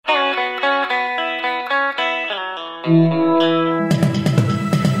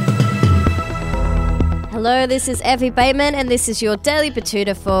Hello, this is Evie Bateman, and this is your Daily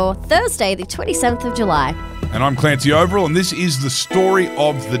Batuta for Thursday, the 27th of July. And I'm Clancy Overall, and this is the story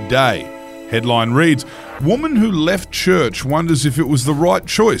of the day. Headline reads, Woman who left church wonders if it was the right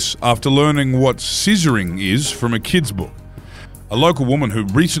choice after learning what scissoring is from a kid's book. A local woman who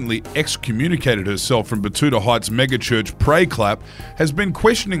recently excommunicated herself from Batuta Heights megachurch Pray Clap has been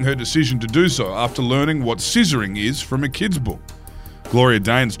questioning her decision to do so after learning what scissoring is from a kid's book. Gloria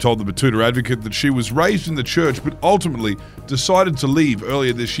Daines told the Batuta Advocate that she was raised in the church but ultimately decided to leave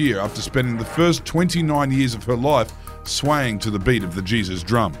earlier this year after spending the first 29 years of her life swaying to the beat of the Jesus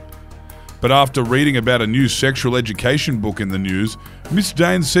drum. But after reading about a new sexual education book in the news, Miss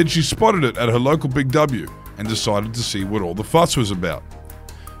Daines said she spotted it at her local Big W and decided to see what all the fuss was about.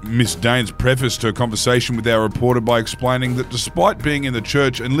 Miss Daines prefaced her conversation with our reporter by explaining that despite being in the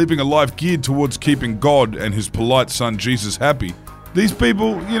church and living a life geared towards keeping God and his polite son Jesus happy, these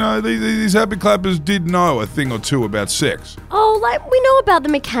people, these happy clappers did know a thing or two about sex. Oh, we know about the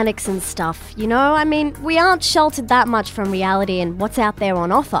mechanics and stuff, we aren't sheltered that much from reality and what's out there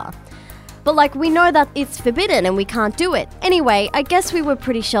on offer. But we know that it's forbidden and we can't do it. Anyway, I guess we were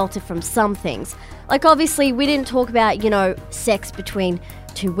pretty sheltered from some things. Obviously, we didn't talk about, sex between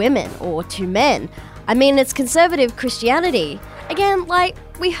two women or two men. It's conservative Christianity. Again,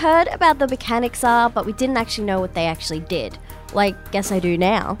 we heard about the mechanics but we didn't actually know what they actually did. Guess I do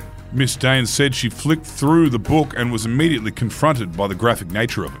now. Miss Daines said she flicked through the book and was immediately confronted by the graphic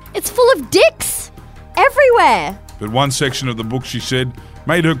nature of it. It's full of dicks! Everywhere! But one section of the book, she said,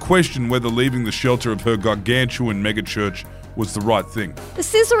 made her question whether leaving the shelter of her gargantuan megachurch was the right thing. The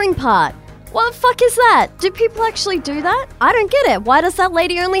scissoring part. What the fuck is that? Do people actually do that? I don't get it. Why does that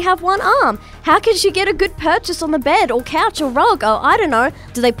lady only have one arm? How can she get a good purchase on the bed or couch or rug? Oh, I don't know.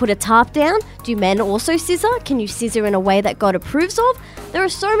 Do they put a tarp down? Do men also scissor? Can you scissor in a way that God approves of? There are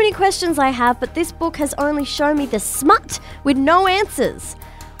so many questions I have, but this book has only shown me the smut with no answers.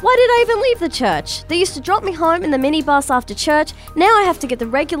 Why did I even leave the church? They used to drop me home in the minibus after church. Now I have to get the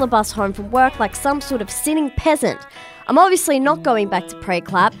regular bus home from work like some sort of sinning peasant. I'm obviously not going back to Pray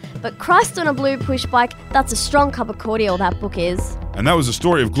Clap, but Christ on a blue push bike, that's a strong cup of cordial, that book is. And that was the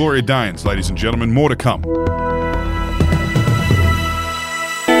story of Gloria Daines, ladies and gentlemen. More to come.